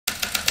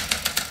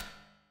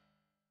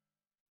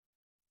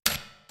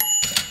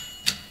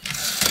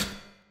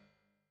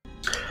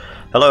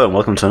Hello and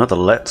welcome to another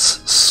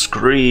Let's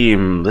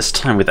Scream, this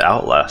time with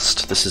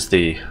Outlast. This is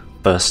the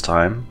first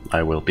time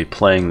I will be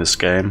playing this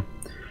game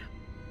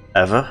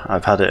ever.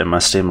 I've had it in my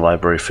Steam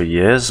library for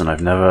years and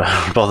I've never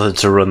bothered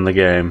to run the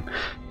game.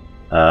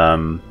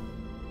 I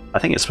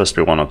think it's supposed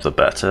to be one of the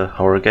better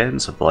horror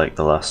games of like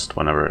the last,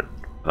 I don't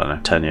know,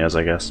 10 years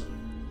I guess.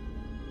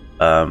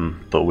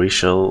 But we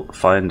shall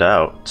find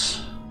out.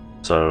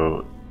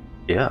 So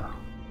yeah,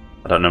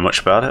 I don't know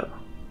much about it.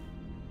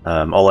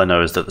 All I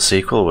know is that the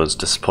sequel was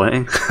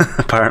disappointing,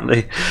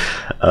 apparently.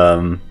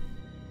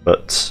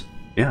 But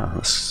yeah,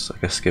 let's I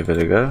guess give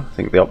it a go. I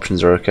think the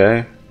options are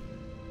okay.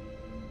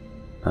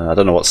 I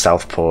don't know what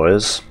Southpaw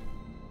is,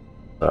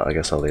 but I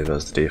guess I'll leave it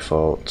as the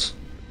default.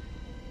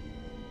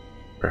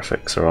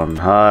 Graphics are on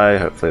high,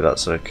 hopefully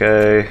that's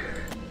okay.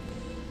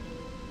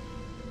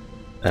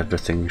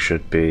 Everything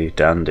should be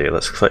dandy.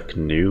 Let's click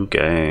new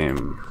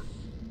game.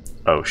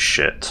 Oh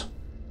shit.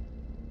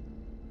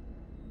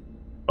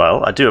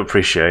 Well, I do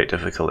appreciate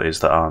difficulties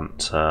that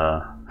aren't,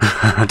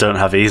 don't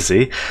have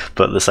easy,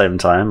 but at the same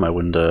time I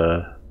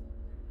wonder,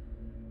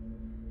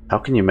 how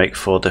can you make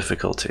 4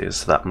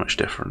 difficulties that much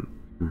different?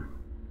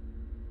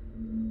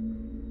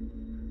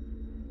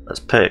 Let's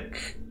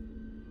pick,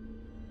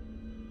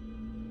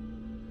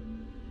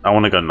 I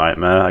want to go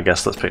Nightmare, I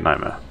guess let's pick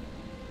Nightmare.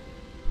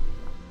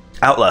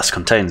 Outlast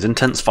contains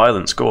intense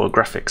violence, gore,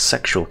 graphics,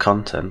 sexual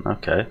content,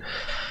 okay,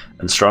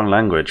 and strong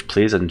language,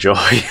 please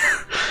enjoy.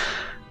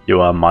 You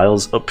are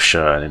Miles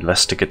Upshur, an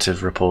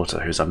investigative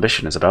reporter whose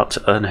ambition is about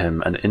to earn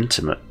him an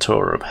intimate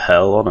tour of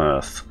hell on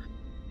Earth.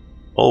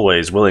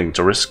 Always willing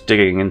to risk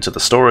digging into the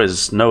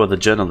stories no other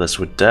journalist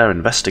would dare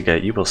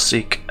investigate, you will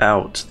seek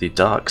out the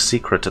dark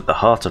secret at the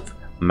heart of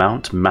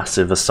Mount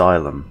Massive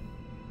Asylum.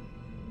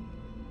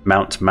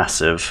 Mount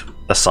Massive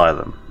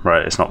Asylum.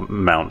 Right, it's not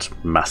Mount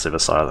Massive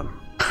Asylum.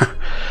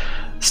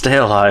 Stay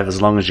alive as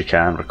long as you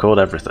can, record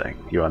everything.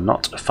 You are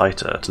not a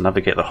fighter. To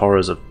navigate the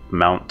horrors of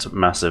Mount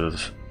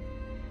Massive,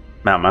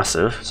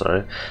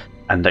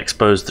 and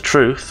expose the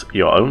truth,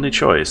 your only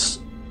choice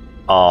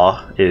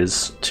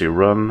is to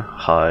run,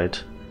 hide.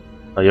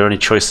 Your only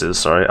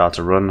choices, are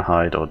to run,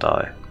 hide, or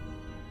die.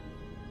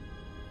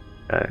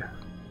 Okay.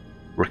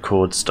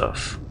 Record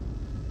stuff.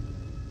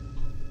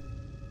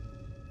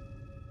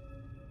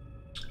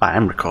 I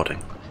am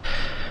recording.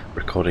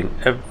 Recording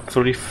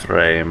every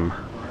frame.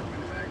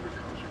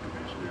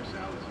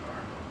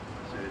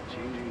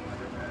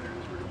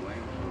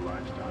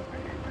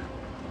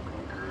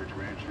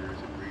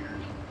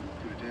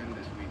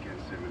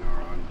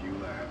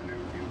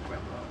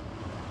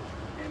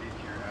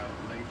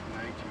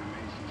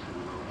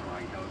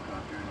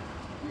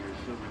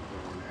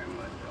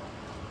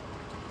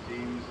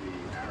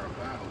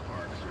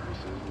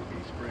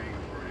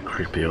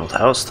 Creepy old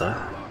house there.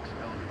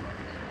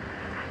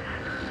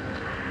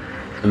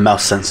 The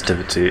mouse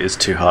sensitivity is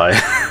too high.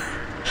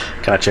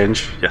 Can I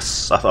change?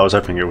 Yes, I was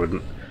hoping it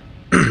wouldn't.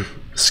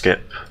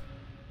 Skip.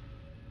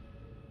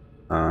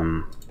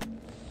 I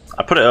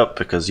put it up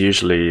because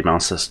usually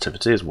mouse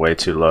sensitivity is way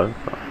too low,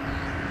 but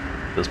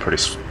it feels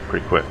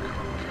pretty quick.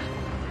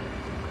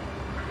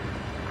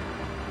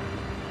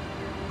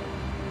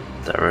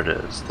 There it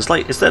is. There's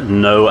like, is there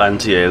no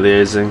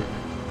anti-aliasing?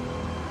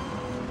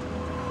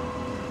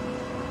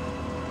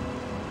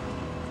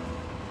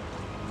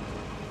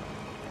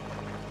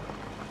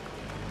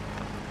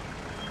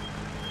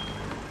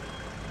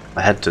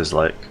 My head does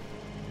like,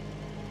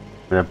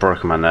 I've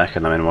broken my neck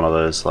and I'm in one of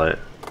those like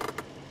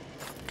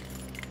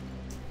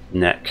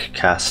neck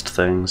cast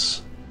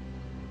things.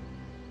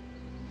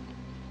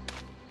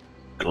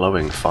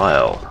 Glowing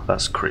file,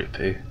 that's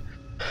creepy.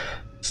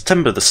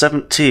 September the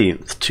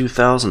 17th,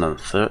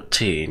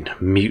 2013,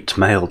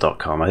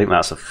 mutemail.com, I think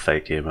that's a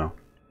fake email.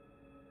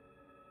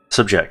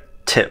 Subject,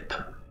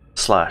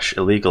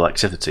 tip/illegal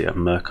activity of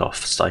Murkoff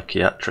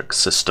Psychiatric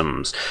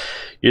Systems.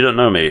 You don't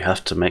know me, you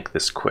have to make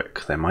this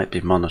quick. They might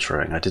be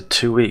monitoring. I did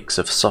 2 weeks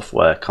of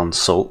software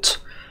consult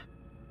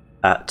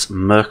at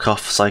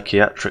Murkoff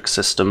Psychiatric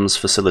Systems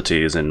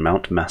facilities in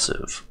Mount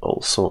Massive.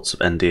 All sorts of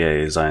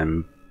NDAs I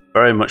am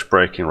very much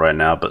breaking right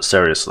now, but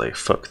seriously,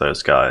 fuck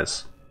those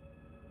guys.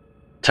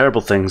 Terrible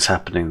things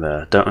happening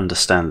there. Don't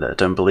understand it.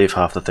 Don't believe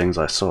half the things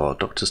I saw.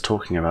 Doctors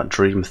talking about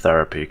dream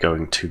therapy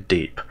going too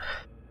deep.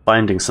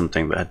 Finding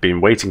something that had been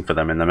waiting for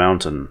them in the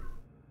mountain.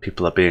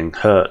 People are being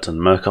hurt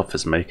and Murkoff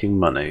is making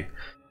money.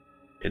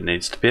 It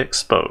needs to be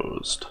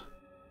exposed.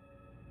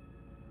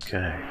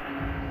 Okay.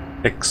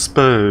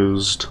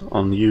 Exposed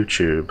on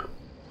YouTube.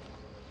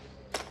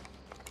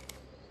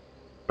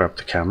 Grab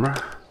the camera.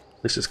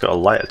 At least it's got a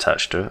light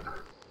attached to it.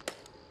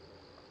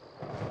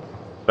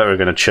 Bet we're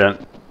gonna churn.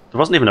 There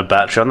wasn't even a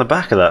battery on the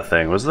back of that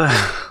thing, was there?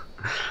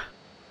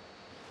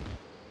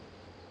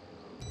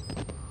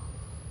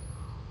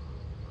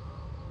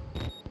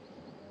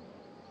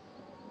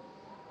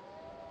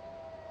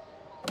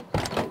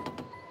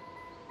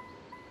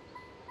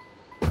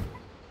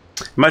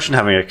 Imagine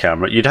having a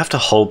camera. You'd have to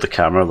hold the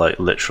camera like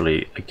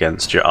literally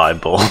against your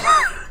eyeball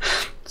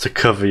to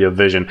cover your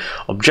vision.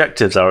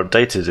 Objectives are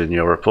updated in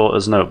your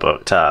reporter's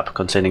notebook tab,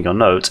 containing your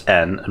notes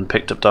N and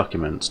picked up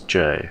documents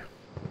J.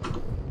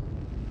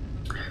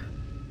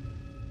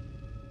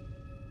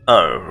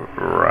 Oh,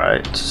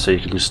 right. So you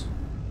can just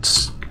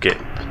skip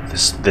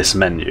this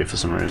menu for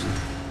some reason.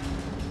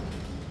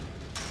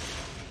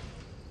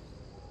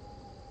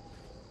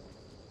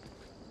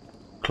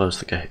 Close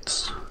the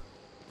gates.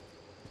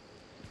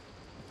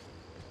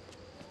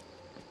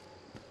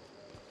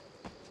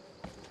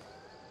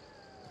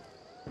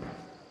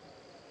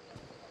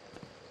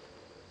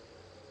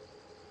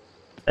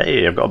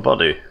 Hey, I've got a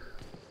body.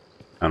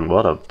 And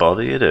what a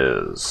body it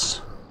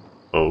is.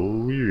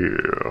 Oh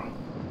yeah.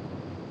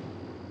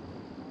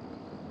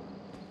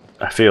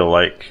 I feel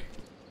like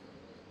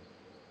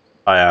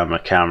I am a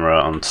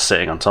camera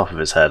sitting on top of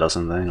his head or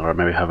something, or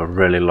maybe have a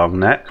really long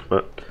neck,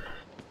 but...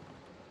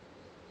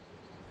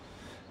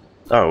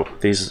 Oh,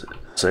 these...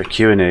 So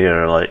Q and E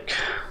are like...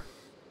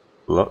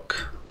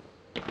 Look.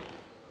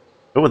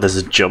 Oh, there's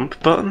a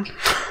jump button?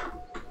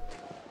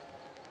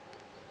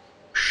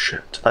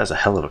 Shit, that is a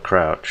hell of a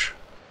crouch.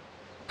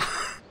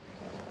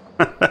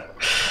 How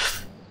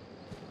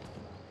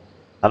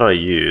do I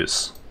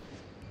use?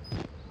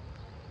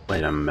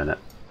 Wait a minute.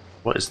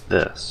 What is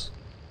this?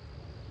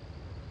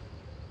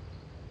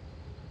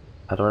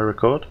 How do I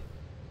record?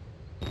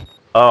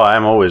 Oh, I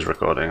am always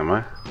recording, am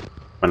I?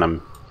 When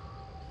I'm...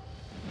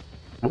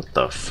 What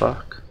the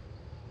fuck?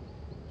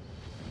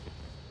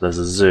 There's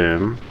a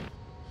zoom.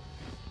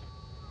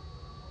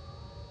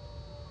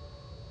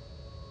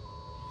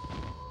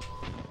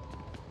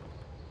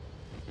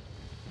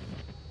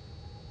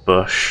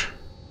 Bush.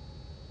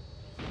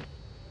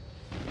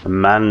 A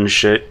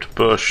man-shaped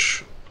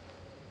bush.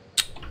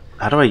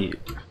 How do I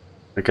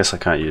guess I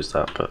can't use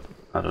that, but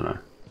I don't know.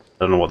 I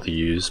don't know what the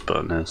use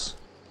button is.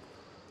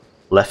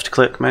 Left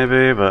click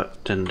maybe,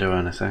 but didn't do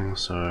anything,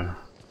 so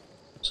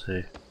let's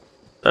see.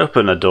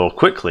 Open a door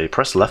quickly,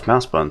 press the left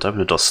mouse button. To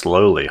open a door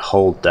slowly,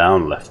 hold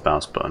down left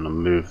mouse button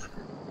and move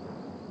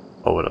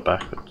forward or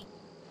backwards.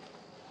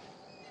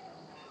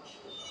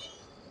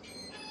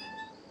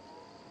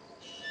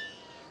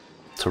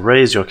 To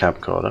raise your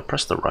camcorder,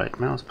 press the right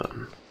mouse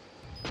button.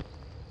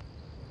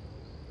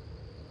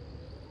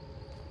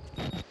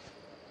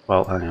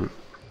 Well, hang on.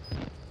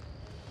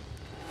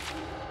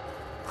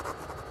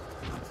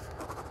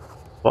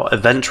 What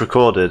event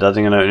recorded?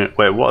 Adding a note.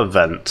 Wait, what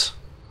event?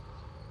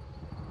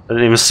 I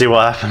didn't even see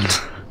what happened.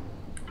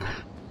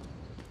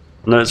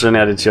 Notes are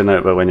only added to your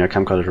notebook when your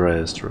camcorder is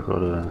raised to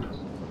record events.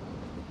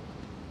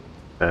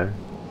 Okay.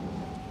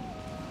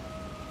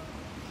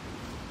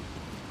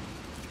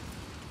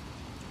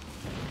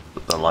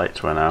 The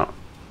light went out.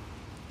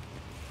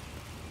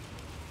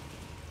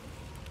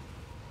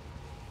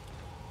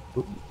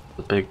 Ooh,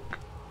 the big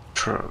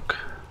truck.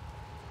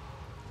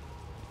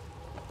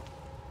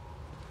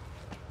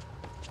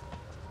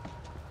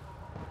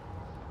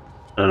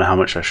 I don't know how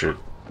much I should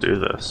do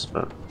this,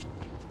 but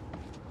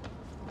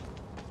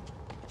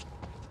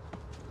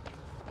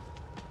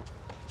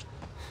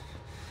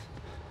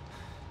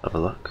have a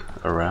look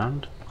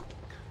around.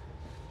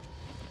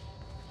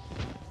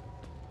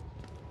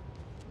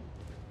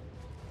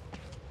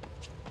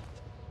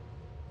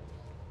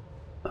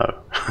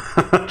 Oh.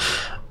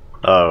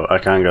 Oh, I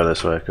can't go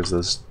this way because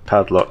there's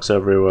padlocks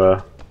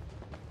everywhere.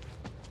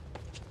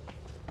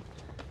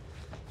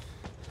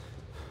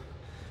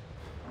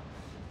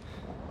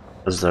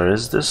 As there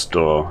is this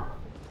door.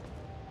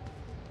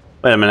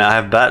 Wait a minute, I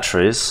have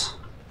batteries.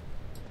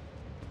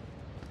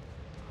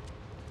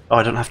 Oh,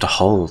 I don't have to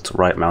hold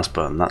right mouse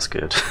button, that's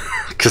good.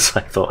 Because I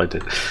thought I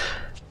did.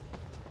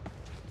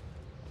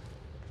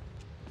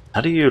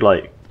 How do you,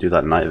 like, do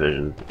that night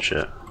vision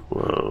shit?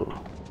 Whoa.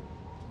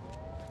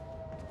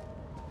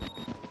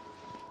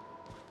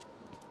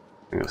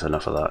 I think that's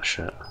enough of that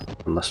shit.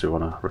 Unless we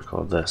want to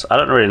record this. I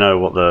don't really know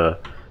what the...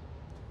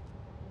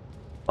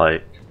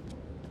 like...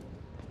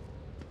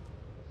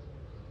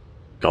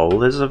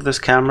 goal is of this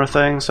camera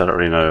thing, so I don't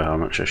really know how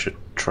much I should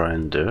try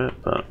and do it,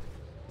 but...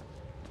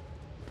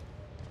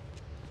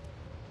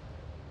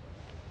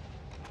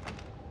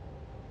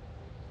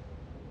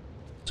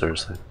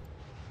 Seriously.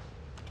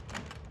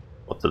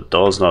 What, the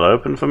door's not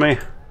open for me?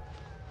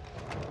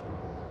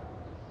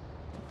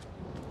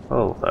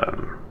 Well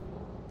then.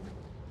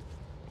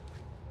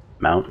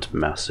 Mount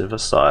Massive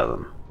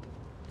Asylum.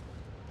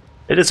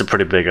 It is a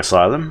pretty big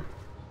asylum.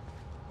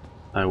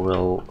 I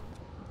will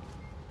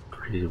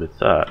agree with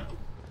that.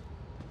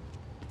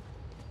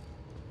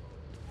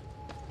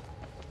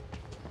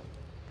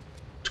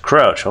 To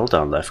crouch, hold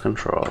down left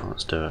control.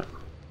 Let's do it.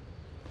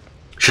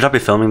 Should I be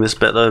filming this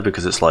bit though?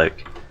 Because it's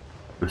like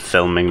I'm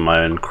filming my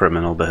own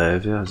criminal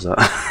behavior. Is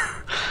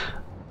that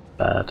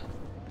bad?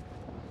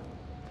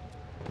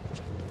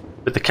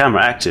 With the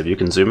camera active, you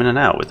can zoom in and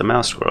out with the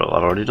mouse scroll.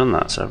 I've already done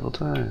that several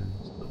times.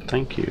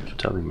 Thank you for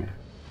telling me.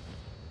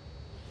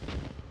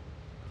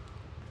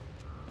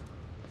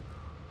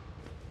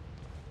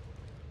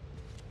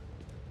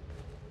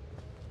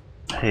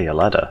 Hey, a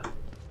ladder.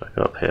 Back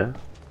up here.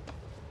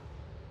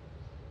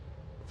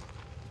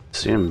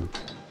 Assume.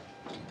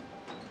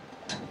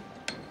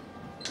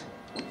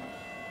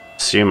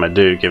 assume I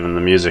do, given the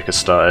music has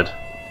started.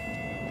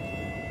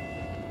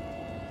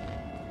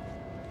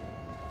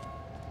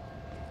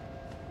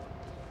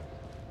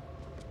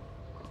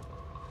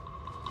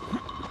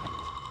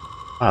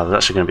 Wow, there's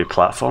actually going to be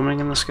platforming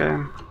in this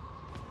game?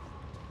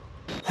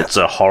 It's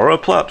a horror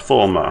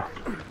platformer!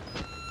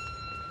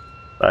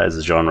 That is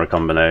a genre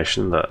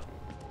combination that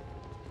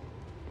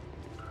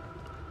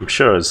I'm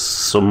sure has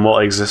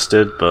somewhat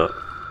existed, but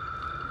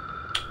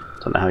I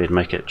don't know how you'd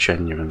make it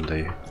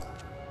genuinely.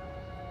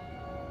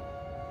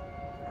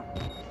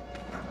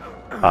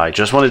 I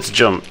just wanted to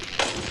jump.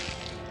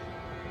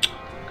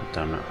 God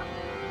damn it.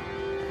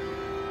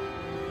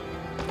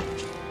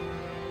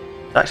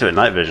 To activate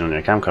night vision on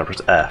your camcorder,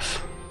 press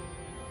F.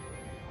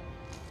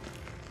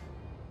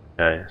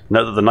 Okay,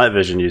 note that the night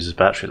vision uses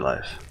battery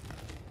life.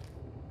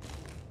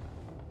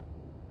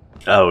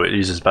 Oh, it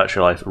uses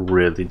battery life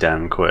really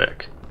damn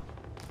quick.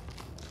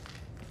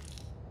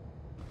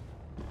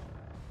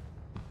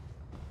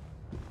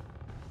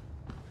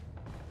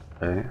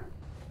 Okay.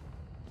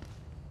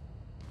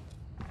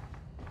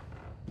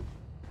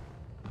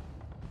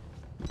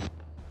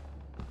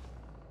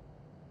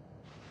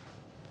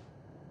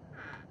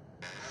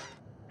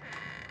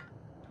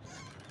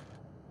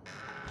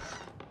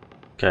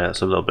 Okay,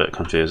 that's a little bit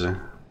confusing.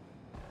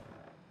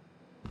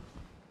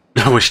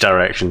 Which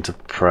direction to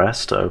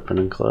press to open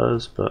and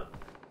close, but...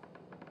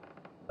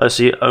 Oh,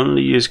 so you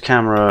only use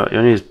camera, you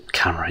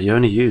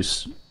only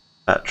use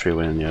battery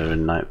when you're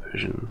in night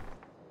vision.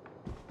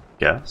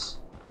 Guess.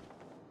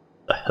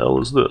 The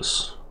hell is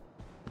this?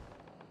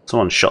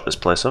 Someone shot this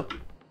place up.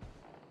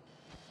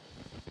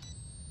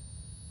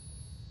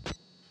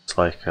 It's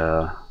like,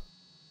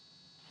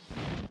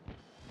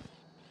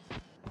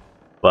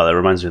 well, it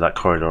reminds me of that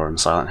corridor in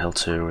Silent Hill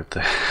 2 with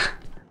the...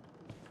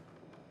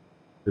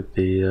 with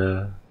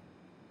the,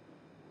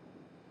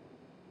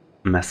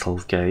 metal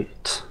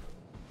gate.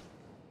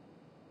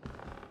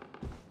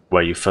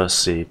 Where you first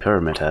see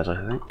Pyramid Head,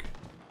 I think.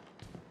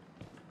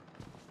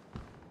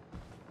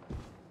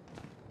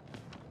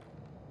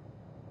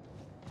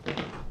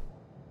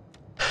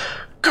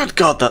 Good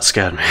God, that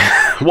scared me.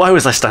 Why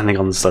was I standing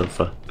on the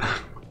sofa?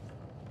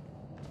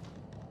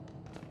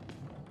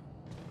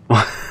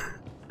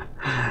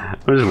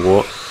 I just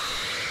walk.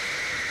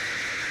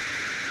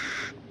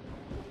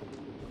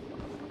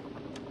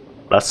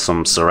 That's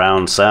some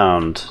surround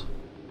sound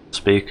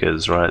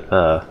speakers right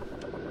there.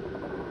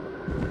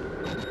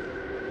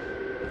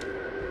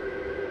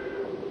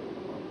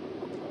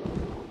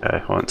 Okay,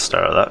 I won't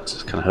stare at that,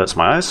 it kind of hurts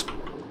my eyes.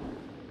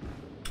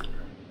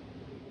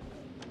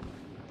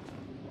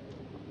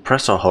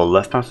 Press or hold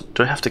left mouse.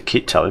 Do I have to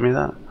keep telling me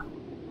that?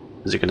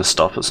 Is it going to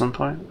stop at some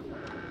point?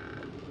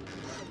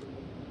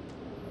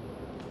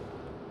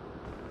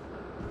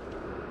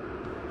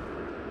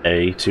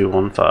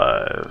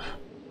 A215.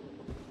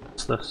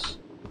 What's this?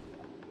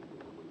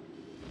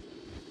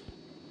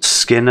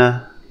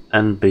 Skinner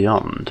and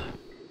Beyond.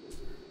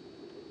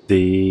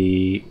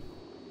 The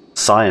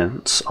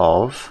science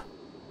of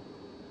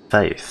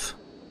faith.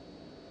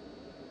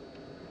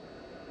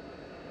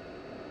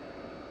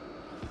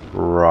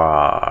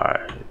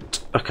 Right.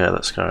 Okay,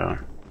 let's go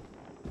on.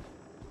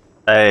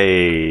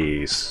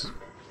 Hey,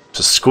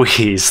 to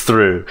squeeze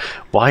through.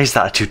 Why is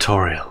that a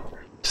tutorial?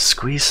 To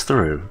squeeze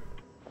through.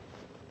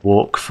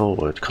 Walk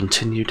forward.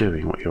 Continue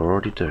doing what you're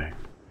already doing.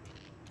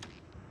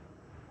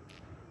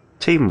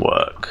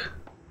 Teamwork.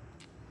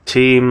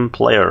 Team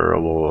Player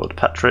Award.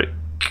 Patrick.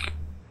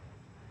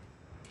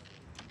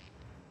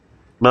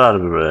 Blah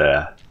blah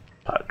blah.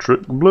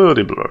 Patrick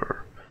Bloody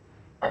Blur.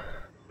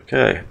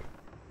 Okay.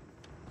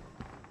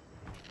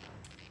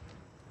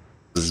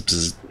 Bzz,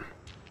 bzz.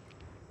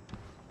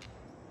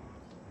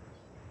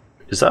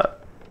 Is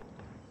that?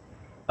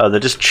 Oh, they're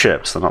just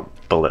chips, they're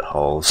not bullet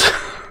holes.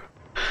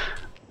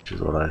 Which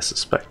is what I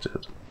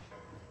suspected.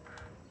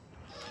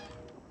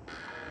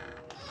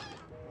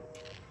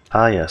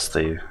 Ah yes,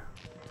 the...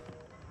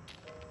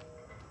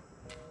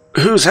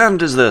 Whose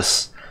hand is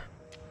this?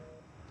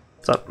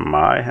 Is that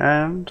my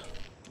hand?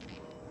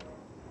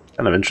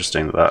 Kind of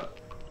interesting that that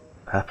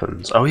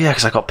happens. Oh yeah,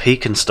 because I got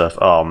peek and stuff.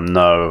 Oh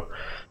no.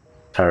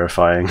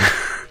 Terrifying.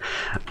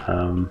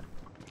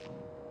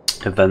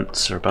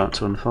 Events are about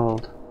to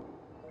unfold.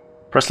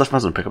 Press left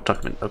mouse and pick up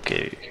document.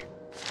 Okay.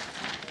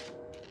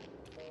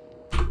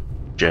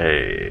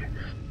 J.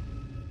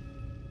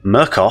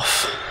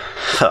 Murkoff.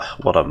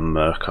 What a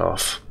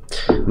Murkoff.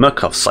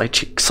 Murkoff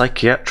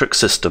Psychiatric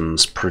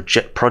Systems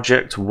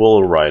Project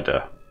Wall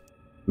Rider.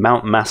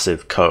 Mount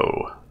Massive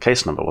Co.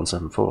 Case number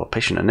 174.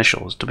 Patient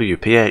initials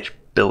WPH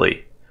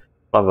Billy.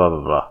 Blah blah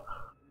blah blah.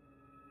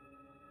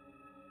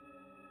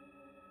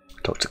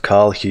 Dr.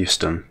 Carl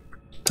Houston.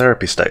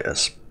 Therapy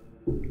status.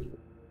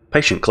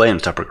 Patient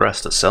claims to have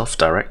progressed to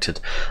self-directed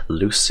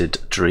lucid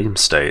dream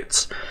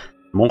states.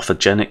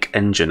 Morphogenic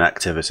engine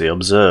activity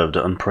observed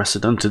at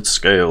unprecedented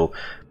scale.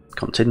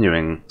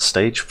 Continuing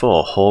stage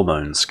 4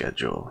 hormone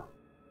schedule.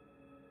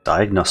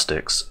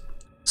 Diagnostics.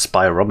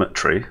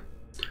 Spirometry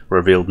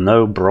revealed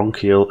no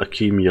bronchial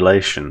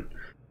accumulation.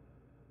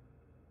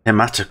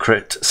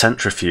 Hematocrit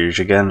centrifuge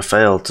again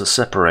failed to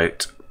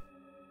separate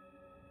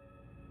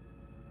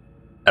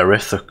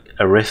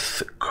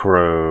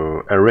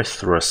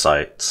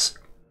erythrocytes.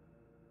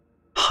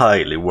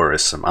 Highly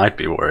worrisome. I'd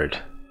be worried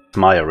if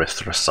my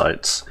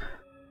erythrocytes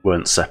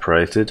weren't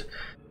separated.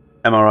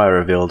 MRI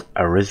revealed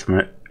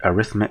arrhythmic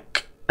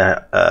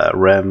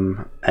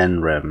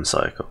REM-NREM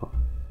cycle.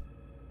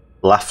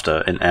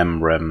 Laughter in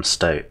M-REM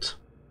state.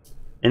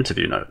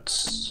 Interview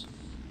notes.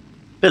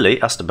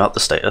 Billy asked about the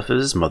state of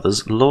his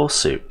mother's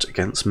lawsuit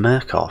against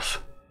Murkoff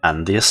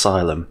and the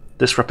asylum.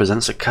 This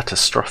represents a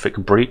catastrophic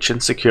breach in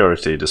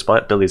security,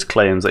 despite Billy's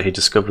claims that he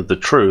discovered the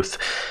truth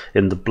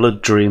in the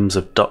blood dreams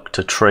of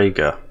Dr.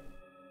 Traeger.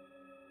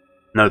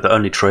 Note that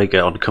only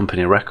Traeger on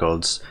company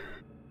records.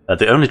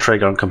 The only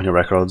Traeger on company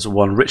records,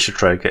 one Richard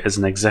Traeger, is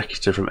an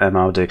executive from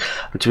MLD.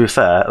 And to be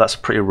fair, that's a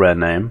pretty rare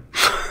name.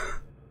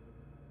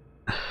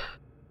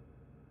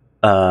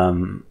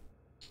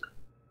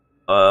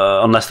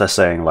 Unless they're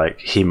saying, like,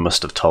 he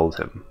must have told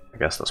him. I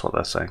guess that's what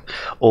they're saying.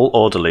 All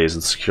orderlies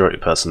and security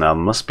personnel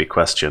must be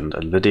questioned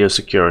and video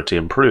security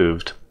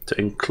improved to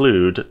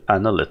include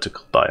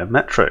analytical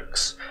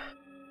biometrics.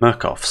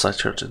 Murkoff,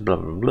 saturated, blah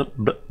blah blah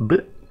blah blah.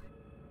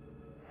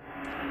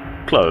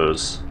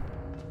 Close.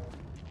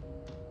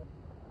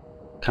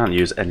 Can't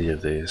use any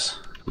of these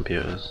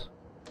computers.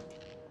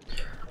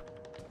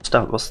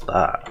 What's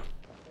that?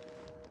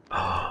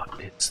 Oh,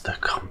 it's the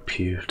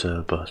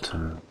computer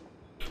button.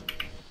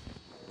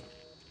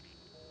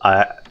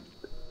 I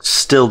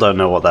still don't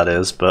know what that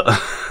is, but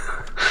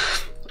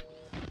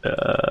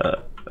I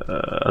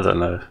don't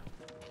know.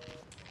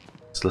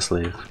 So let's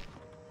leave.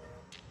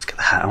 Let's get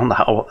the hand.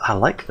 I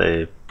like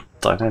the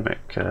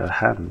dynamic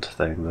hand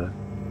thing there.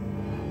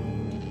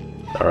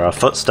 There are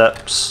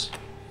footsteps.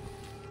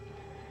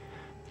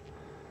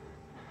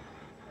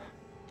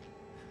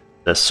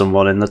 There's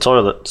someone in the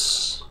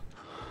toilets.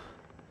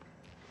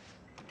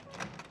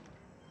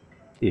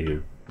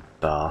 You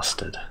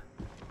bastard.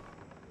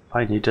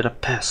 I needed a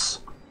piss.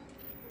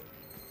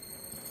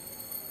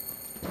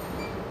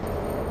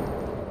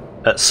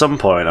 At some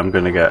point I'm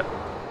going to get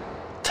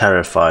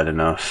terrified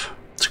enough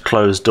to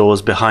close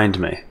doors behind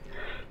me.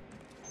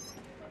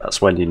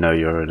 That's when you know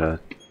you're in a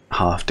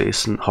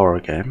half-decent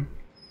horror game.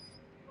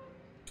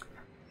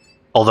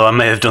 Although I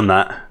may have done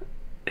that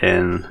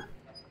in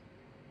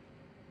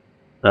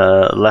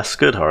less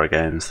good horror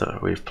games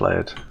that we've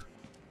played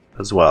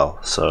as well,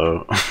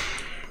 so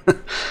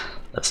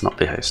let's not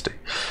be hasty.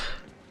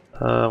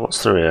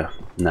 What's through here?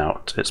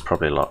 No, it's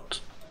probably locked.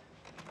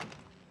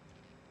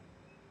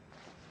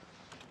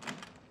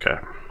 Okay.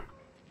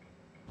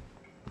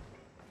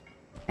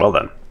 Well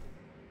then,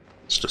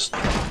 let's just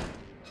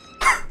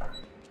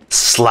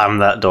slam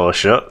that door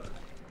shut.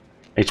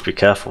 Need to be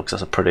careful because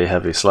that's a pretty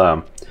heavy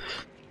slam.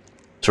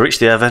 To reach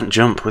the event,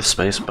 jump with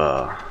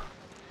spacebar.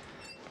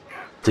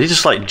 Did he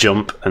just like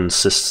jump and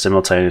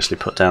simultaneously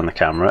put down the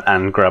camera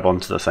and grab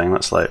onto the thing?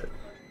 That's like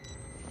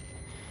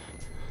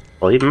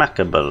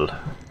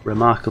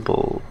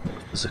remarkable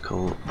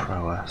physical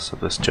prowess of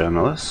this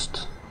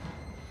journalist.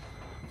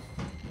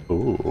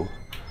 Ooh.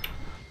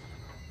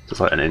 It's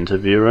like an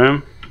interview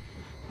room.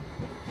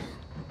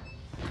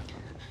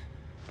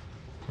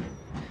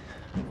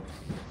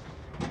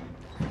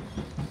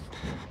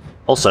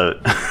 Also,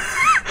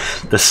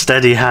 the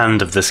steady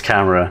hand of this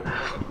camera,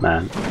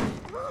 man.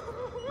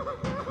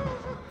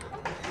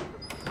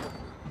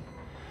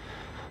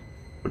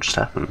 What just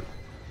happened?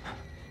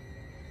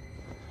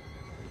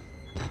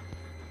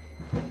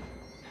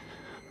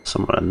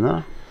 Someone in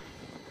there?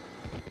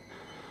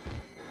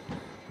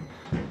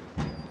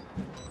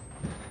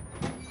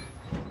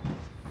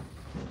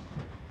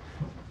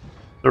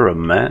 Is there a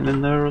man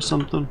in there or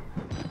something?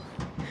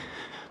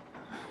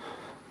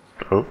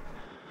 Oh.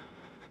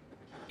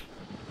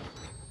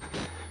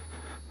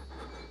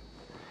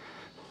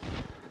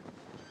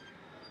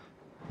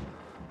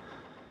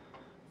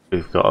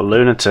 We've got a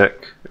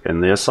lunatic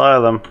in the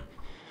asylum.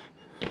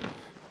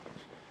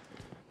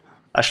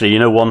 Actually, you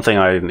know, one thing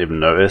I didn't even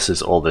notice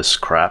is all this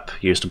crap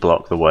used to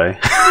block the way.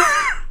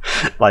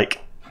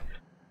 Like,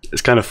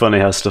 it's kind of funny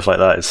how stuff like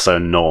that is so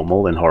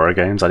normal in horror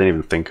games. I didn't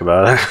even think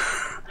about it.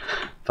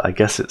 But I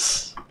guess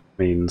it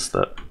means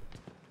that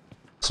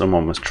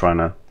someone was trying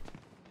to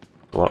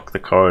block the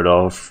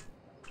corridor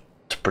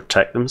to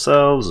protect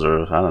themselves,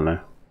 or I don't know.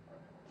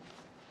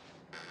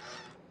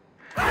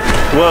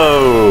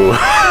 Whoa!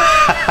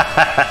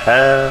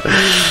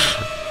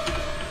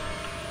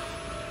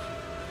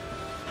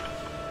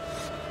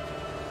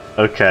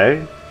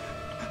 Okay.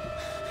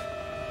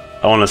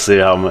 I want to see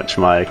how much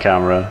my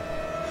camera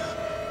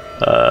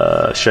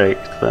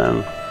shaked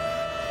then.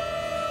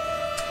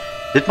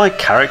 Did my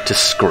character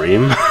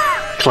scream?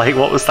 Like,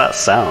 what was that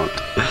sound?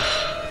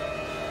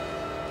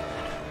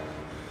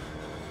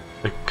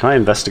 Can I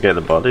investigate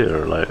the body,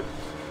 or like...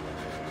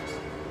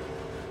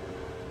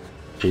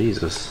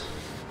 Jesus.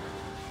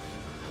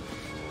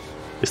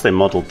 At least they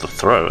modelled the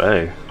throat,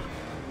 eh?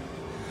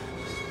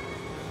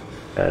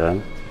 Okay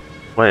then.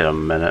 Wait a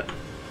minute.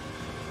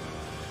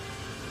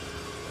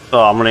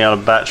 Oh, I'm running out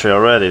of battery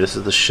already. This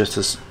is the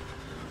shittest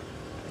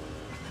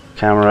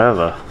camera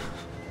ever.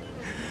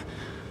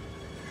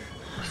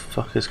 What the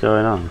fuck is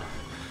going on?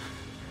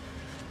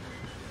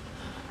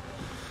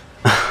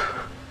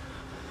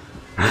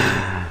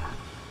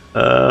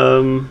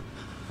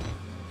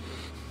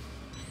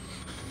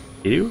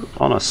 You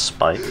on a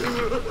spike?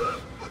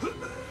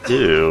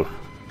 Ew.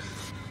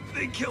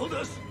 They killed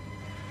us.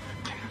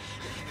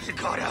 You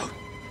got out.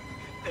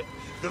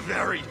 The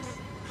variants.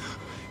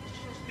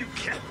 You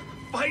can't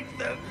fight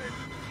them.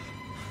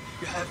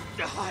 You have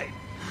to hide.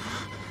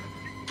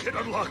 You can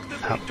unlock the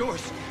main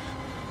doors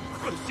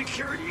from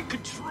security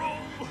control.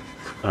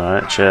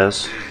 Alright,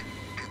 cheers. You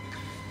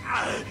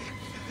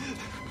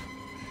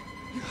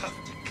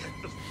have to get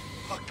the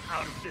fuck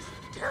out of this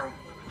terrible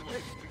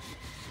place.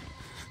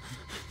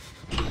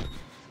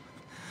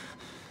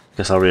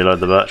 Guess I'll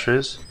reload the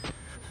batteries.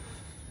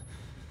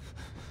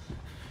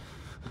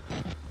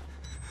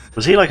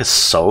 Was he like a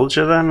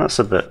soldier then? That's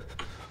a bit...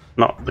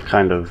 not the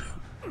kind of...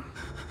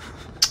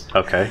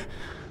 Okay.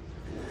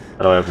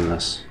 How do I open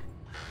this?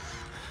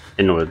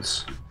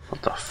 Inwards.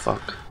 What the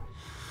fuck?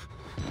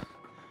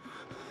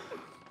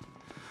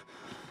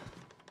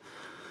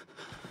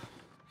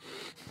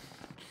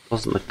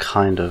 Wasn't the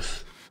kind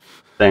of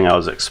thing I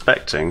was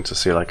expecting to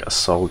see, like a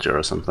soldier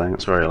or something.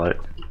 It's very like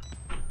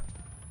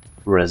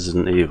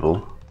Resident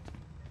Evil.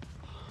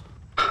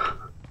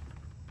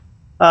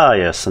 Ah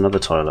yes, another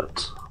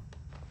toilet.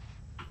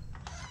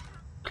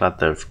 Glad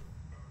they've...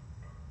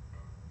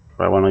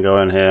 I want to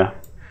go in here.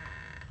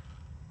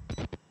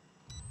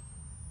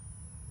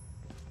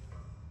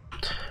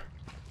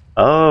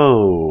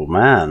 Oh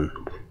man,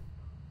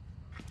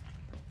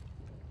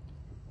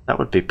 that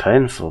would be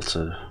painful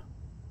to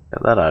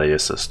get that out of your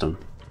system.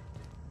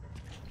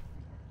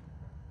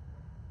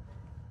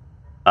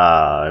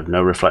 Ah, I have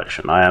no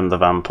reflection. I am the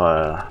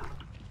vampire.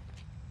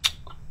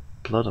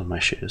 Blood on my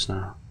shoes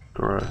now.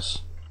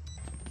 Gross.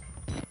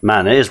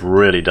 Man, it is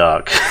really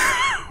dark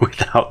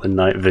without the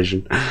night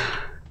vision.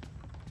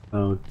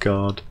 Oh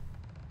god.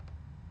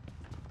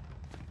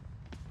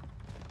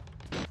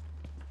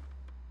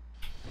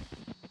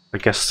 I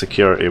guess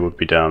security would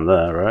be down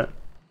there, right?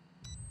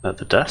 At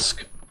the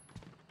desk?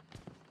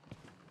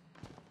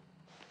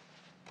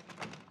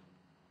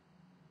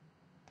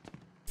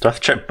 Do I have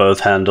to check both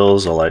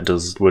handles, or like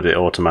would it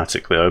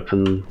automatically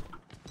open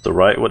the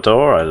right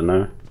door? I don't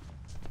know.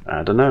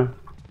 I don't know.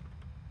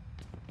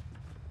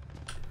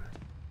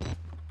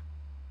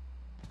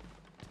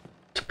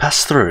 To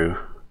pass through,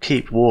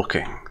 keep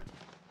walking.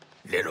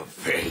 Little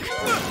pig.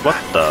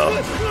 What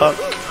the fuck?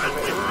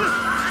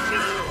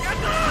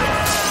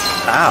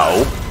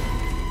 Ow!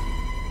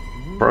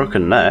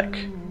 Broken neck.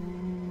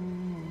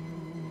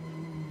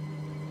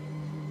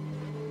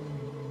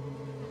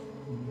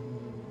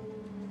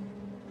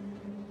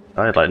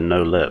 I had like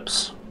no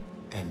lips.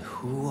 And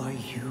who are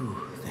you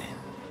then?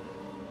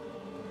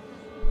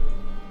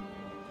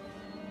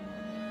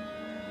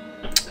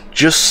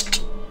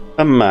 Just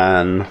a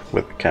man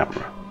with a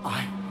camera.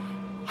 I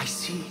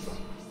see.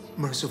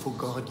 Merciful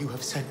God, you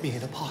have sent me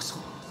an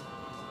apostle.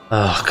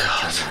 Oh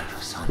god.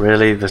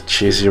 Really? The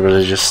cheesy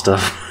religious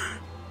stuff?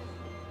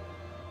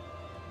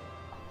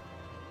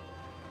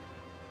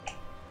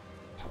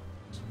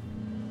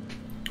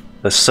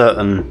 There's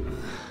certain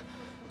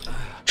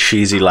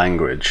cheesy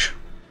language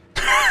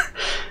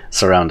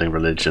surrounding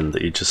religion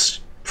that you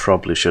just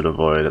probably should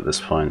avoid at this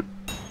point,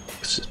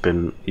 because it's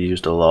been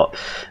used a lot.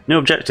 New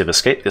objective: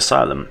 escape the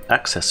asylum.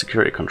 Access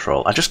security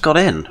control. I just got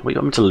in. We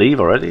got me to leave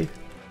already?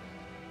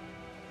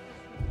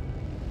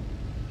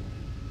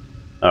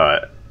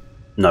 Alright.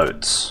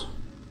 Notes.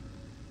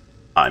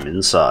 I'm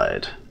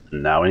inside.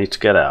 And now I need to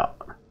get out.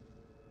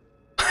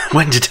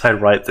 When did I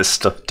write this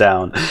stuff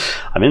down?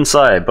 I'm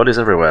inside, bodies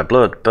everywhere,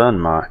 blood, burn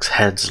marks,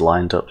 heads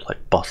lined up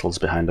like bottles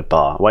behind a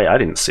bar. Wait, I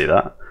didn't see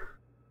that.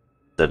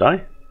 Did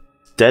I?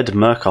 Dead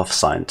Murkoff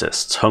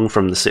scientists hung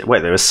from the city.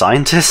 Wait, they were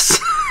scientists?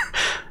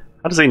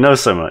 How does he know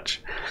so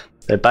much?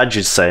 Their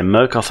badges say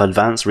Murkoff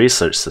Advanced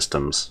Research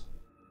Systems.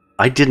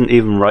 I didn't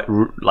even write,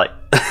 like...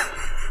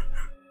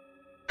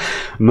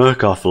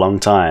 Murkoff, long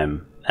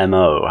time,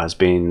 MO, has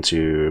been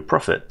to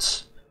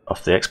profit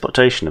off the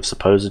exploitation of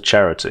supposed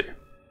charity.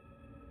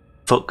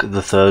 Fuck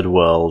the third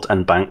world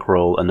and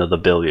bankroll another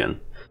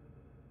billion.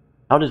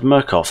 How did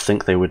Murkoff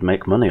think they would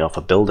make money off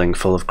a building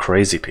full of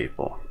crazy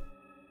people?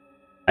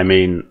 I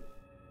mean,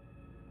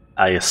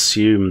 I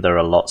assume there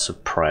are lots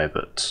of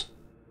private,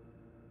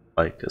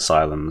 like,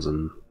 asylums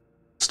and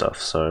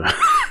stuff, so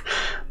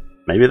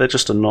maybe they're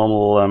just a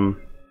normal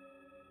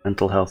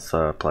mental health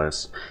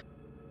place.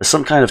 There's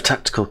some kind of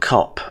tactical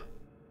cop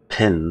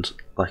pinned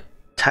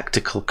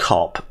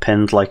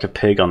like a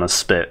pig on a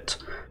spit.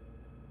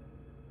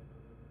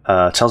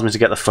 Tells me to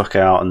get the fuck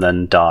out and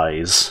then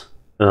dies.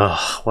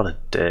 Ugh, what a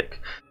dick.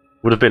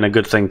 Would have been a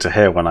good thing to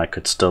hear when I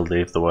could still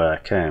leave the way I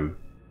came.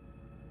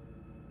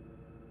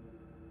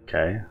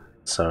 Okay,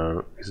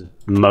 so he's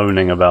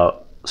moaning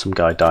about some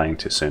guy dying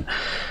too soon.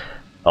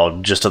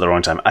 Oh, just at the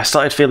wrong time. I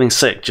started feeling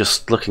sick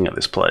just looking at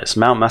this place.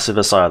 Mount Massive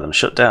Asylum,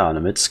 shut down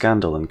amid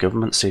scandal and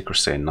government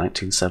secrecy in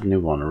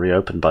 1971,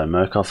 reopened by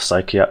Murkoff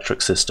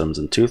Psychiatric Systems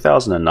in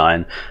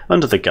 2009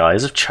 under the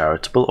guise of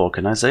charitable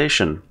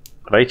organisation.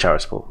 Of a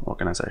charitable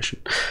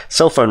organisation.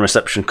 Cell phone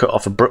reception cut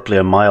off abruptly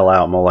a mile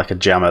out, more like a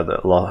jammer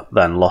that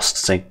then lost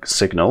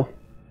signal.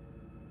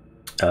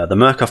 The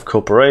Murkoff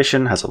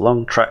Corporation has a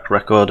long track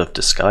record of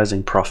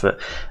disguising profit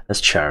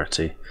as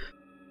charity,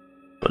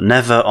 but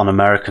never on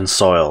American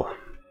soil.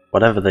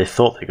 Whatever they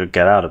thought they could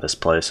get out of this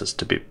place as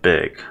to be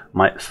big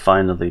might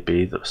finally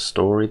be the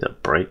story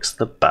that breaks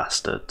the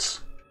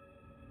bastards.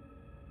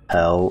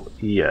 Hell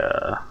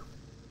yeah.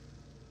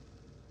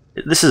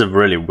 This is a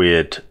really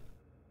weird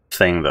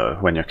thing though,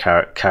 when your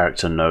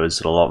character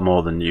knows a lot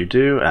more than you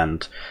do,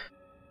 and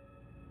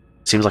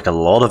it seems like a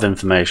lot of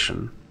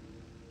information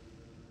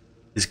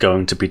is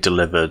going to be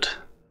delivered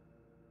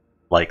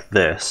like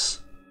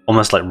this,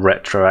 almost like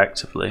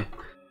retroactively,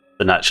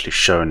 than actually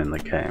shown in the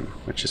game,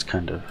 which is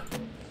kind of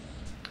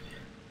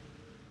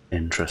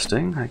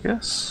interesting, I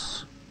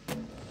guess.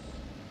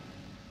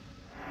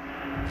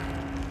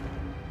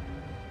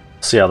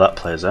 See how that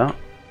plays out.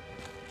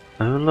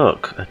 Oh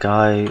look, a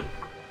guy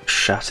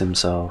shat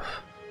himself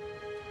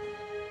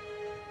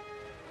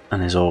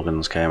and his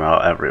organs came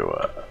out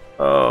everywhere.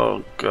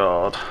 Oh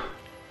god.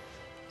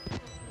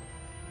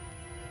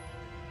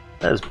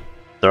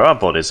 There are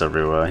bodies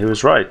everywhere. He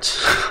was right.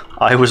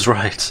 I was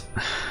right.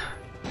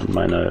 In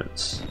my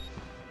notes.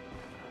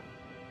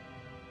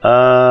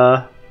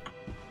 I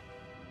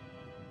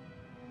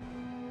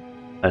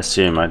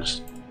assume I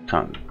just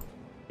can't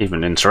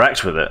even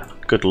interact with it.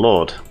 Good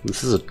lord,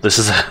 this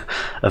is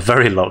a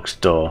very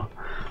locked door.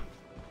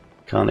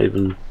 Can't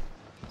even.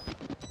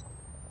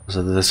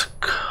 So there's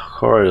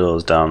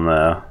corridors down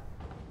there.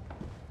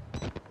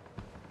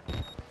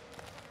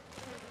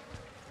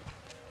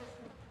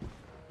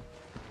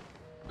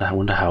 I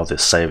wonder how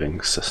this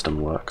saving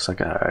system works.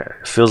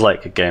 It feels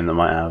like a game that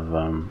might have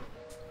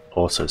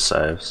auto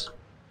saves.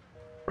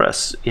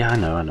 Press. Yeah, I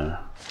know.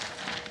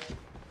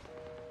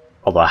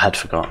 Although I had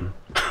forgotten.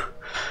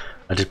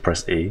 I did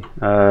press E.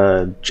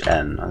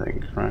 N, I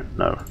think, right?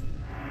 No.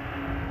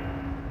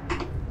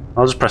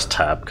 I'll just press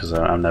tab because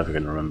I'm never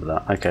going to remember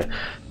that. Okay.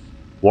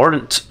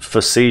 Warrant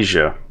for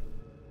seizure.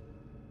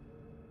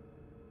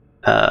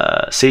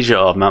 Seizure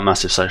of Mount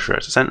Massive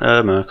Psychiatric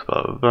Center, Merc,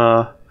 blah blah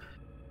blah.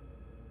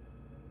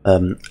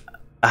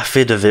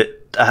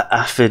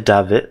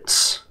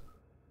 Affidavits.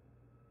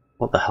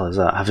 What the hell is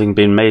that? Having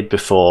been made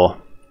before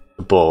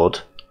the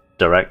board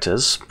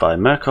directors by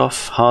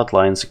Murkoff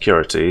Hardline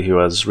Security, who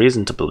has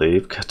reason to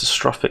believe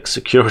catastrophic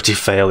security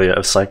failure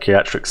of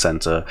psychiatric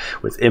center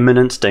with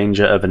imminent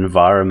danger of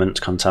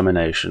environment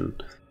contamination.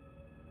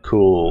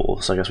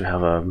 Cool. So I guess we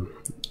have a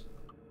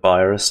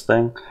virus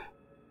thing.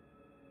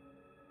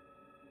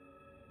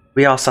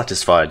 We are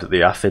satisfied that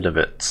the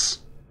affidavits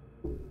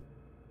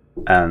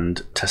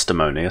and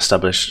testimony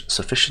establish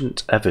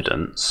sufficient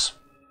evidence.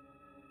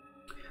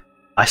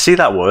 I see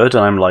that word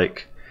and I'm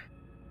like,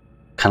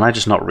 can I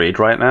just not read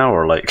right now,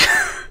 or like,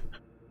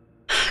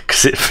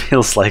 because it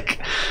feels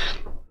like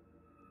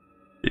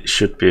it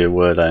should be a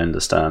word I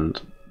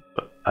understand,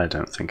 but I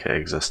don't think it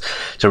exists.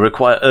 To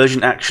require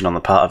urgent action on the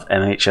part of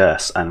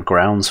MHS and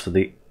grounds for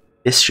the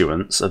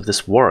issuance of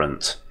this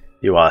warrant,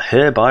 you are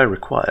hereby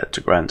required to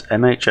grant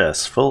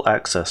MHS full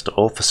access to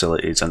all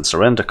facilities and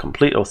surrender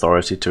complete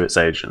authority to its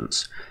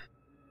agents.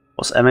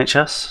 What's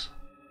MHS?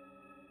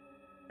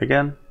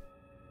 Again?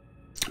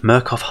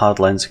 Murkoff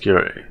Hardline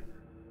Security.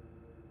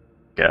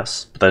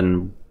 Guess. But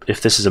then,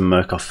 if this is a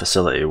Murkoff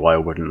facility, why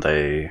wouldn't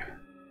they,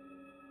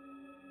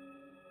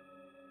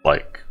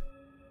 like,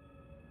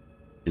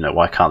 you know,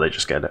 why can't they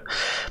just get it?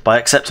 By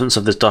acceptance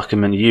of this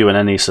document, you and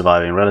any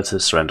surviving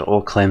relatives surrender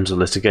all claims of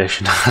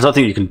litigation. I don't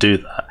think you can do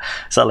that.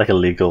 Is that like a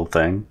legal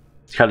thing?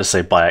 You can't just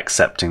say by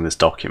accepting this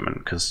document,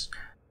 because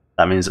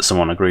that means that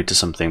someone agreed to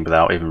something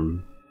without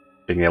even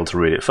being able to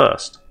read it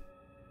first.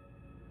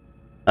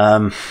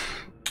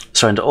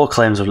 Surrender all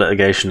claims of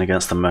litigation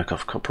against the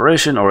Murkoff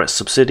Corporation or its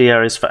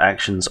subsidiaries for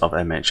actions of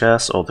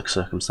MHS or the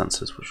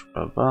circumstances which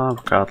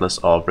regardless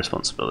of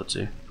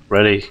responsibility.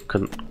 Ready?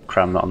 Couldn't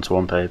cram that onto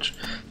one page.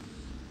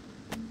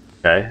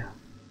 Okay.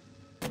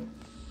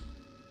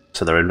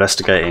 So they're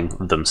investigating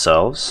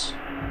themselves.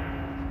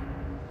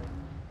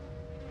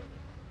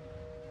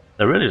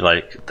 They're really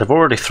like, they've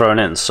already thrown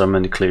in so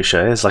many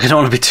cliches. Like, I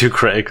don't want to be too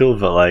critical,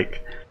 but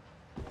like,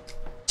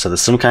 so there's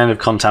some kind of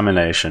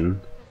contamination.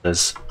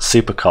 There's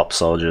super cop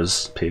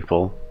soldiers,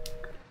 people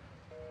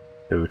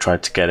who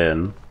tried to get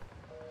in.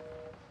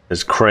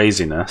 There's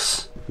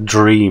craziness,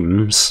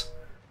 dreams,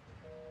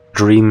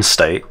 dream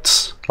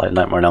states, like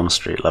Nightmare on Elm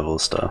Street level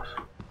stuff.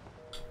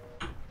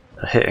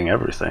 They're hitting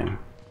everything.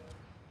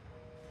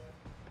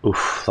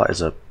 Oof, that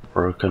is a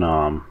broken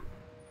arm.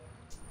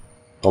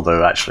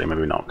 Although actually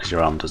maybe not, because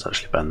your arm does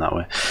actually bend that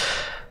way.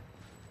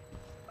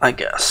 I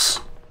guess.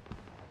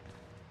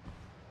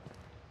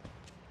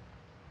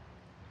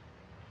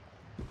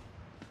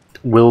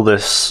 Will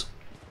this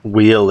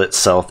wheel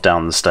itself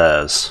down the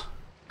stairs?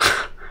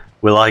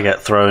 Will I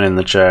get thrown in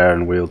the chair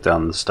and wheeled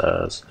down the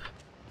stairs?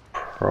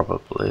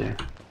 Probably.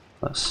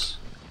 Let's...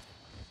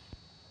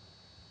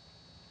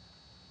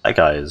 That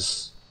guy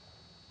is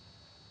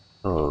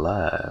still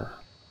alive.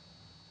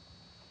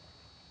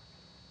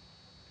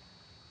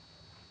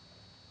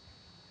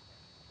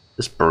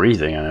 This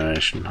breathing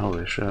animation,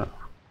 holy shit.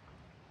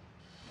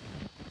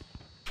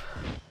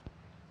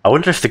 I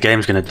wonder if the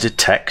game's going to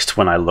detect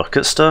when I look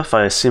at stuff.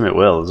 I assume it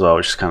will as well,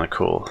 which is kind of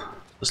cool.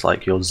 It's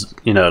like you'll,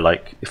 you know,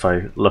 like if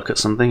I look at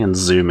something and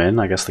zoom in,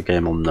 I guess the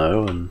game will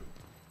know and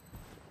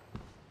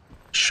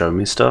show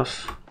me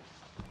stuff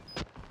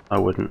I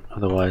wouldn't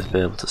otherwise be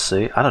able to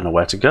see. I don't know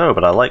where to go,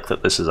 but I like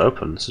that this is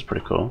open. This is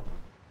pretty cool.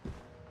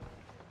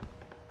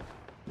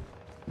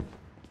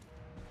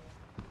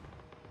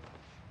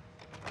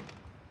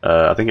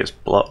 I think it's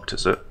blocked,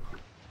 is it?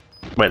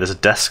 Wait, there's a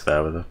desk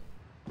there with a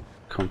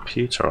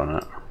computer on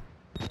it.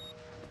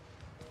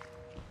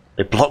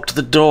 They blocked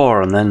the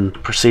door and then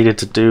proceeded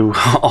to do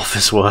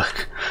office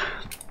work.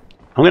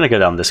 I'm gonna go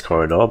down this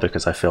corridor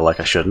because I feel like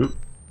I shouldn't.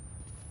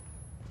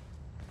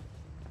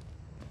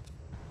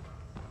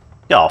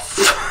 Get off!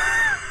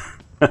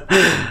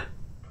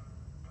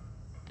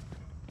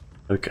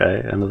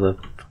 Okay, another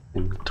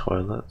fucking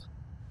toilet.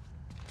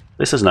 At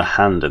least there's no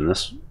hand in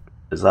this.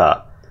 Is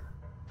that?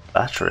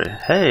 Battery.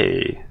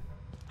 Hey!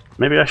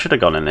 Maybe I should have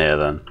gone in here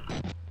then.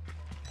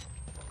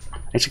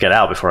 I need to get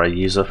out before I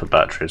use up a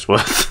battery. It's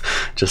worth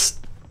just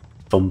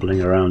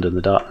fumbling around in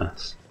the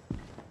darkness.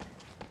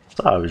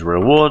 So I was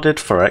rewarded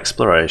for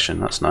exploration.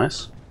 That's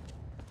nice.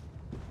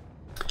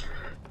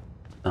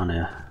 Down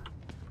here.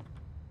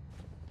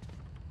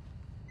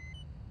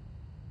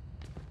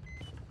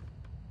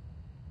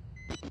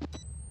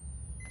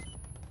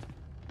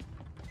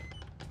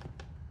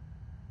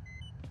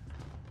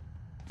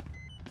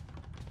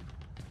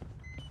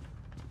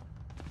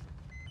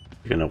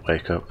 You're gonna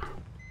wake up.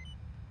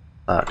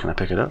 Can I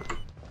pick it up?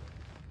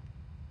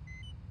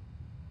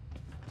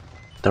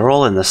 They're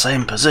all in the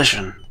same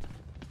position.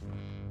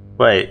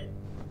 Wait.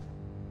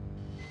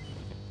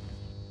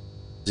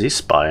 Is he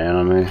spying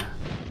on me?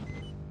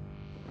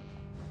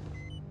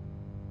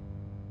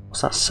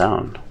 What's that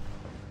sound?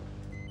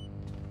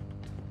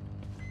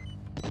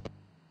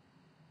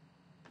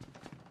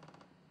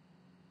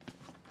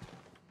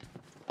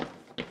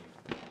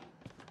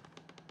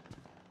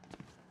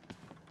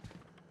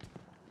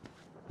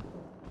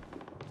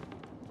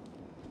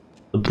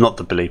 Not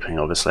the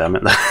bleeping, obviously. I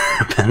meant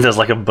there's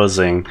like a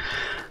buzzing.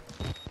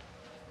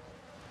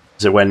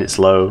 Is it when it's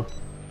low?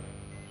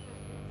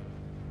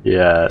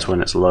 Yeah, it's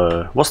when it's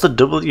low. What's the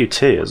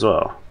WT as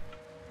well?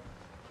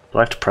 Do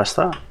I have to press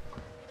that?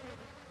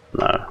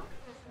 No.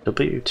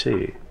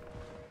 WT.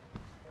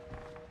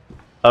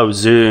 Oh,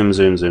 zoom,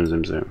 zoom, zoom,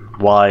 zoom, zoom.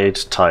 Wide,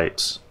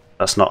 tight.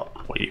 That's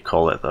not what you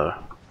call it, though.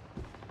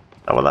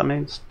 Is that what that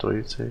means?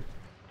 WT.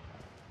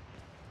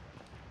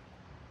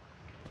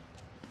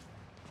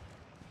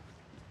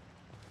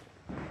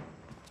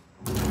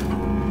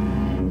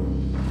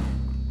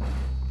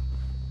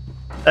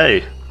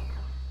 Hey!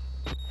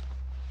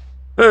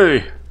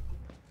 Hey!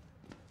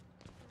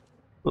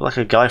 Look like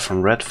a guy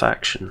from Red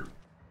Faction.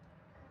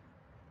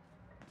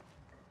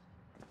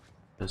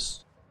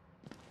 Is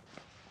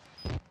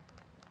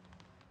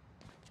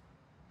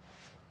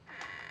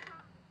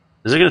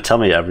it gonna tell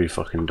me every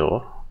fucking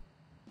door?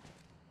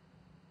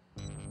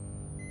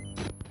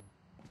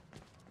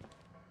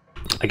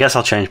 I guess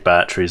I'll change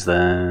batteries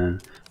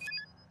then.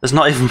 There's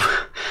not even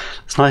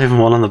there's not even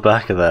one on the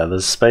back of there.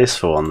 There's space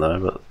for one though,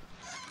 but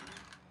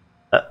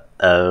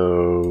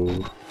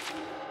oh.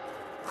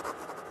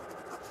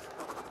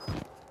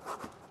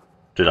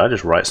 Did I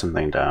just write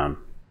something down?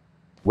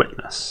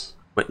 Witness.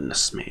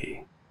 Witness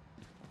me.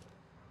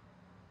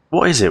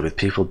 What is it with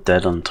people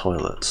dead on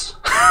toilets?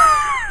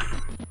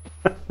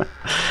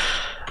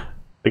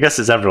 I guess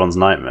it's everyone's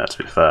nightmare, to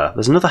be fair.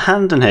 There's another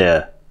hand in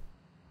here.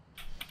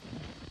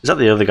 Is that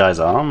the other guy's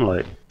arm?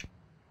 Like,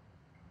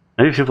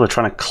 maybe people are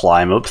trying to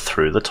climb up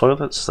through the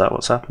toilets? Is that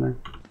what's happening?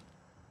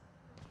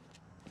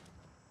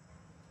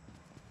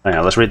 Hang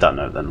on, let's read that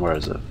note then. Where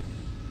is it?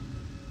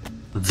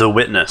 The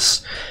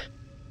Witness.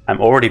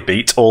 I'm already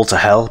beat all to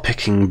hell,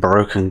 picking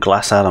broken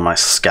glass out of my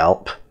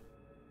scalp.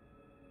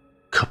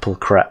 Couple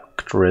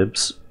cracked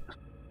ribs.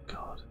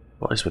 God,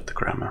 what is with the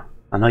grammar?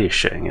 I know you're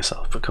shitting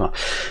yourself, but come on.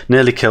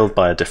 Nearly killed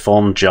by a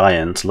deformed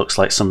giant. Looks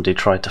like somebody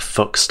tried to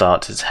fuck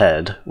start his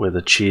head with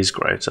a cheese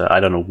grater. I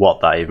don't know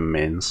what that even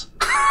means.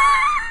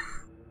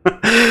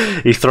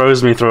 He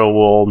throws me through a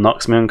wall,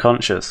 knocks me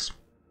unconscious.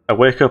 I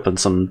wake up and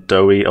some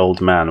doughy old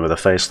man with a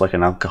face like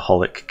an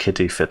alcoholic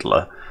kiddie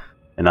fiddler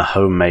in a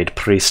homemade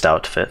priest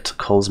outfit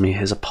calls me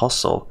his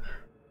apostle.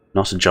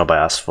 Not a job I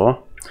asked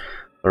for.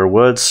 There are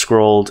words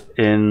scrawled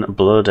in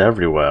blood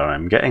everywhere.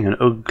 I'm getting an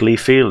ugly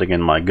feeling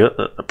in my gut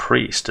that the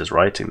priest is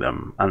writing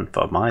them, and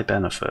for my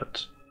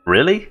benefit.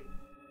 Really?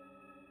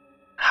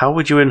 How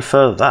would you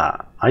infer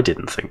that? I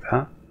didn't think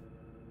that.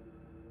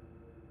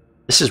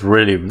 This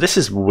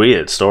is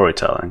weird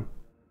storytelling.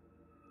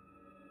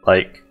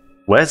 Like,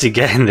 where's he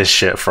getting this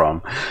shit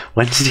from?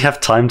 When did he have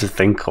time to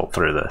think all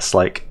through this?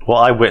 Like,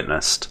 what I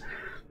witnessed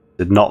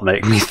did not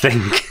make me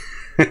think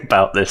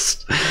about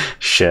this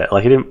shit.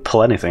 Like, he didn't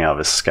pull anything out of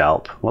his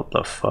scalp. What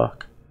the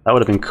fuck? That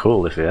would have been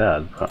cool if he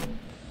had, but...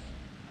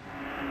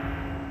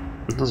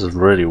 This is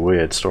really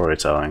weird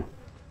storytelling.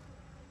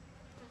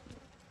 I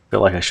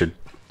feel like I should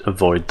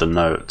avoid the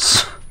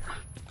notes,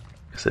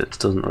 because it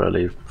doesn't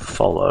really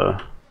follow.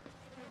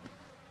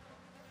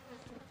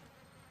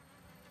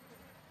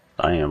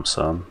 Damn,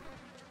 son.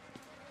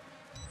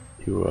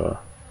 You,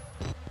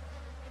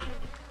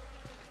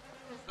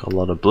 got a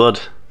lot of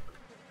blood.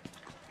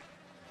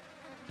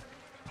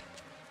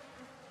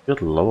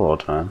 Good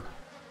lord, man.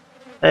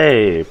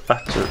 Hey,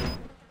 back to...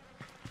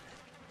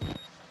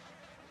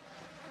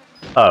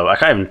 Oh, I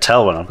can't even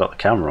tell when I've got the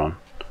camera on.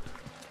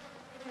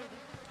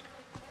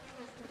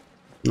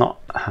 Not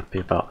happy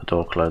about the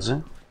door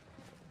closing.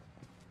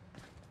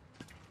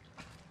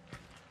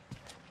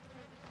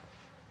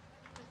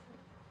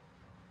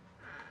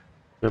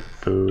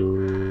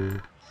 Boo.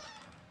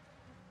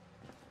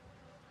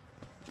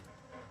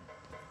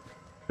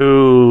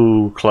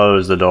 Who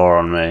closed the door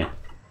on me?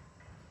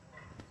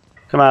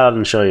 Come out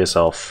and show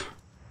yourself.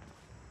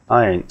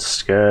 I ain't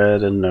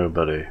scared of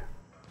nobody.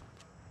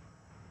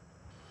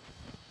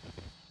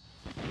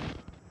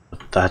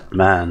 But that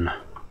man.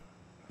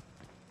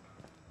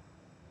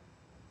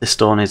 This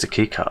door needs a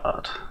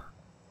keycard.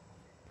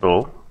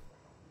 Cool.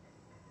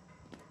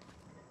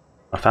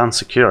 I found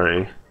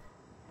security,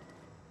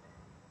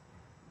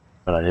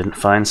 but I didn't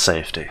find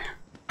safety.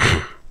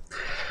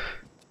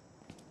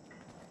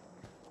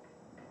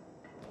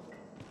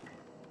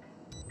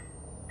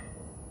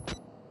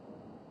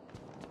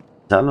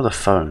 Is that another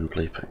phone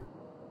bleeping?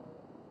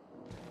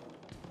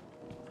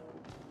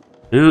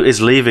 Who is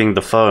leaving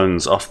the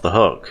phones off the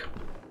hook?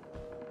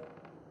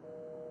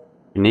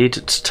 You need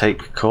to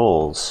take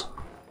calls.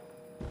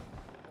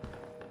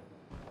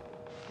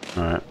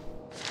 Alright.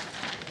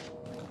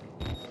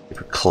 Keep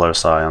a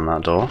close eye on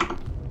that door.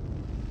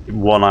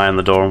 One eye on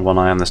the door and one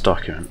eye on this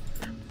document.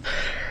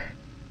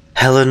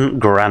 Helen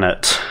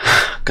Granite.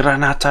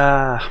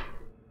 Granata!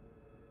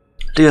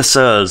 Dear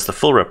Sirs, the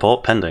full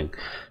report pending.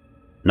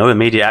 No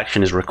immediate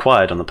action is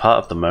required on the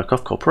part of the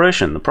Murkoff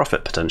Corporation. The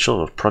profit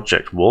potential of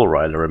Project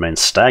Wallrider remains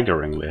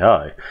staggeringly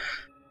high.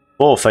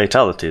 4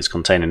 fatalities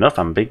contain enough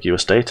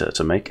ambiguous data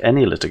to make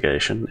any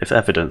litigation, if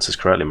evidence is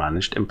correctly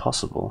managed,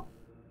 impossible.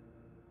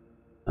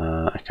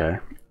 Okay.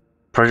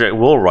 Project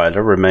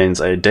Wallrider remains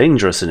a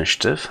dangerous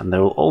initiative, and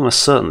there will almost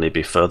certainly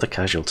be further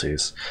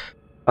casualties.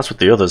 As with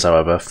the others,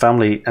 however,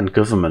 family and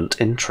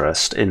government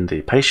interest in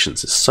the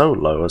patients is so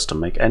low as to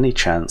make any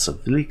chance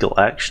of legal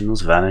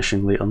actions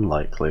vanishingly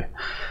unlikely.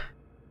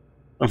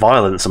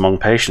 Violence among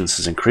patients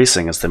is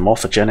increasing as the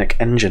morphogenic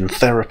engine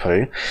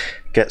therapy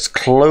gets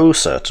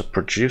closer to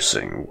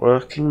producing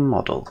working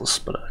models,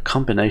 but a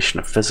combination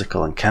of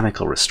physical and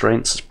chemical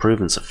restraints has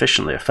proven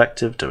sufficiently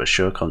effective to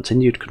assure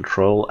continued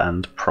control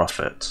and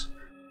profit.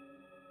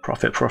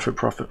 Profit, profit,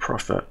 profit,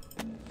 profit.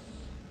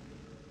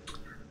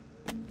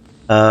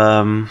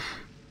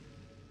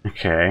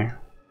 Okay.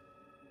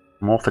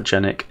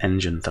 Morphogenic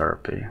engine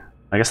therapy.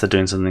 I guess they're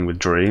doing something with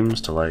dreams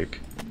to, like,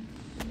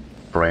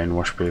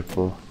 brainwash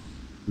people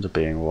into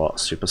being, what,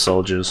 super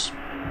soldiers?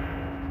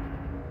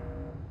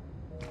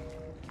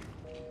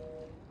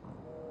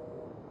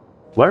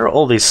 Where are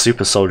all these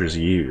super soldiers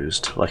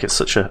used? Like, it's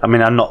such a... I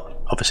mean, I'm not...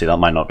 Obviously, that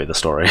might not be the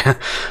story.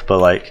 But,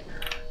 like...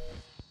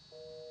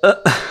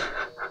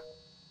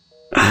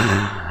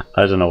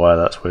 I don't know why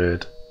that's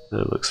weird.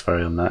 It looks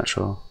very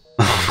unnatural.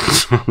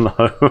 No.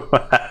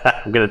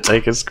 I'm gonna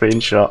take a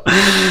screenshot.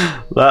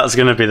 That's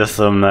gonna be the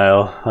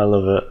thumbnail. I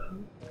love it.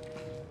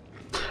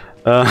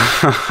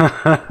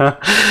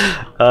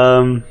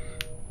 Oh,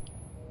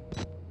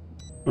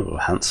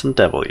 handsome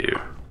devil you.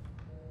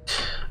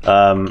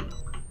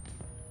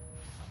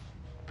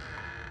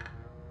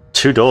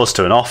 2 doors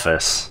to an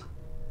office.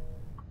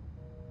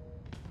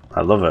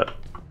 I love it.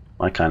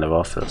 My kind of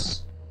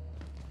office.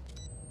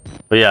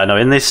 But yeah, no,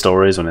 in these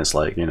stories when it's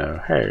like, you know,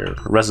 hey,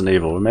 Resident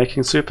Evil, we're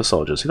making super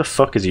soldiers, who the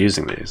fuck is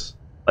using these?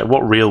 Like,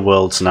 what real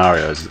world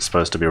scenario is it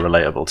supposed to be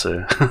relatable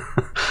to?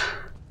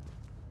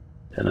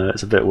 You know,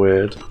 it's a bit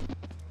weird.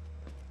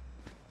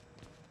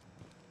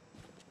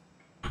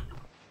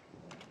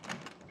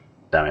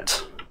 Damn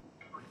it.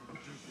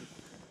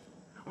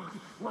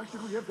 Why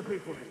should we have to pay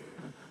for it?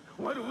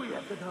 Why do we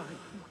have to die?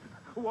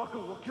 Walker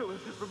will kill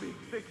us just for being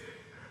sick.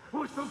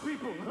 We're some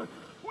people. We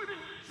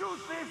didn't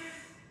choose this.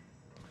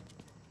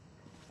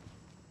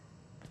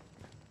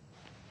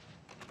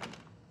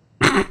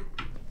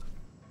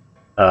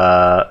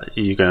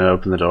 You gonna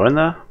open the door in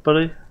there,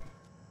 buddy?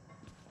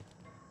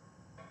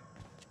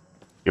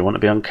 You want to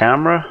be on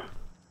camera?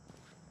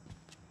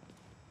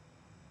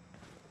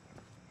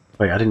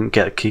 Wait, I didn't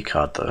get a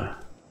keycard though.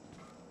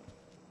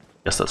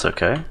 Guess that's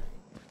okay.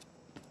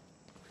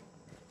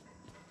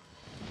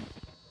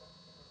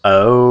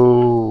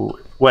 Oh,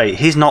 wait,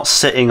 he's not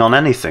sitting on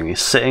anything,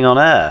 he's sitting on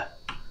air.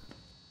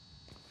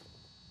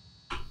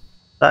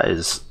 That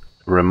is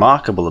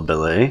remarkable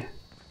ability.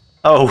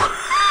 Oh,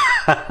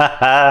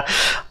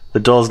 the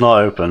door's not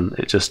open,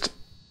 it just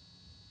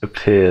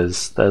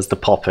appears. There's the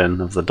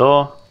pop-in of the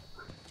door.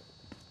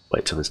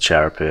 Wait till his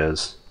chair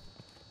appears.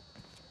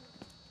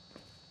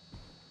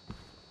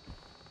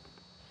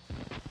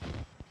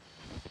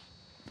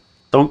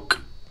 Thunk!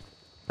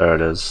 There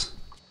it is.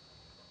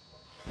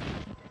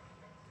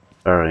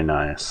 Very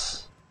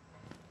nice.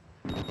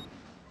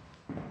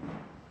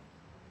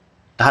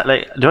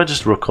 Like, do I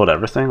just record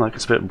everything? Like,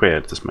 it's a bit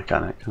weird, this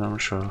mechanic, I'm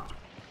not sure.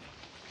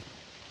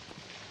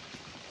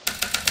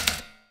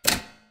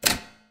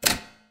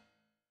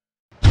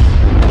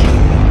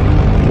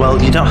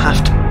 Well, you don't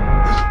have to.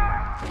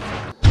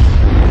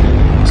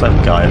 It's like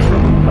the guy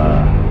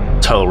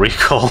from Total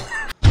Recall.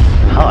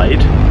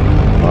 Hide?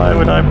 Why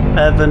would I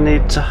ever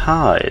need to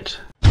hide?